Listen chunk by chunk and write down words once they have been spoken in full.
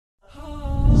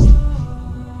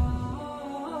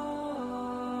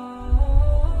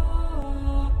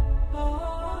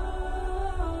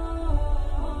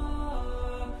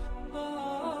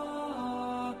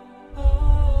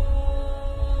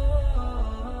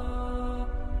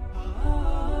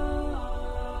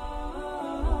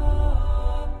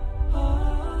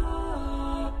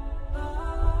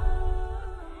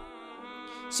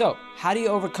So, how do you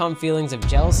overcome feelings of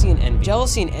jealousy and envy?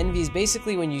 Jealousy and envy is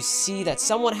basically when you see that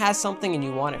someone has something and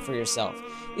you want it for yourself.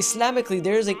 Islamically,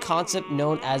 there is a concept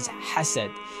known as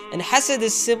hasad. And hasad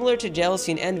is similar to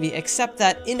jealousy and envy, except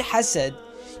that in hasad,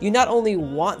 you not only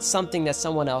want something that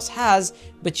someone else has,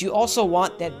 but you also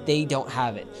want that they don't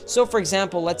have it. So for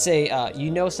example, let's say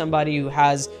you know somebody who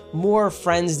has more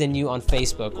friends than you on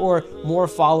Facebook or more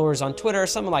followers on Twitter or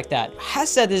something like that.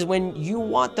 Hasad is when you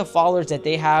want the followers that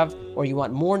they have, or you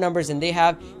want more numbers than they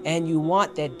have, and you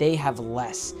want that they have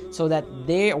less, so that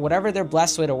they, whatever they're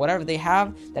blessed with or whatever they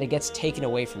have, that it gets taken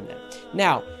away from them.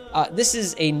 Now, this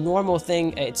is a normal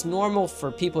thing. It's normal for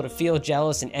people to feel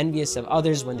jealous and envious of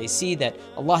others when they see that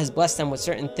Allah has blessed them with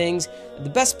certain things. The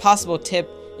best possible tip,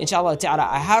 inshallah ta'ala,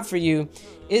 I have for you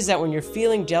is that when you're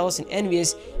feeling jealous and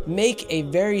envious, make a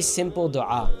very simple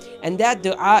dua. And that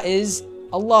dua is,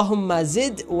 Allahumma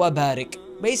zid wa barik.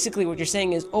 Basically what you're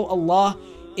saying is, oh Allah,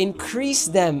 increase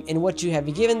them in what you have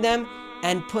given them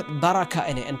and put barakah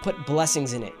in it and put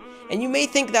blessings in it. And you may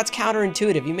think that's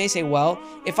counterintuitive. You may say, well,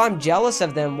 if I'm jealous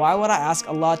of them, why would I ask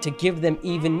Allah to give them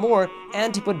even more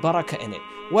and to put barakah in it?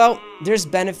 Well, there's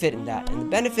benefit in that. And the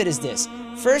benefit is this.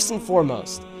 First and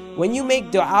foremost, when you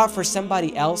make dua for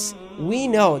somebody else, we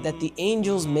know that the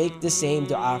angels make the same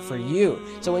dua for you.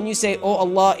 So when you say, oh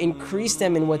Allah, increase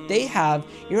them in what they have,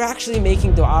 you're actually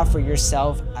making dua for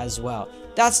yourself as well.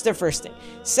 That's the first thing.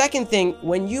 Second thing,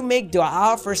 when you make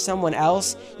dua for someone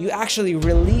else, you actually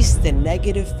release the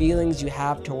negative feelings you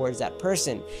have towards that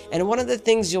person. And one of the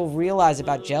things you'll realize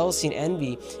about jealousy and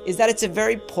envy is that it's a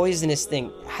very poisonous thing.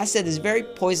 Hasad is very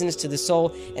poisonous to the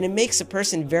soul, and it makes a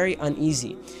person very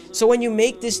uneasy. So when you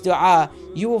make this dua,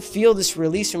 you will feel this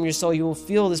release from your soul, you will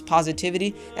feel this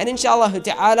positivity, and inshallah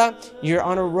ta'ala, you're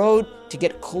on a road to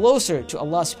get closer to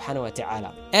Allah subhanahu wa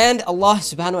ta'ala. And Allah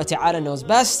subhanahu wa ta'ala knows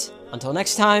best. Until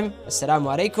next time, Assalamu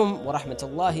alaikum wa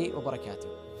rahmatullahi wa barakatuh.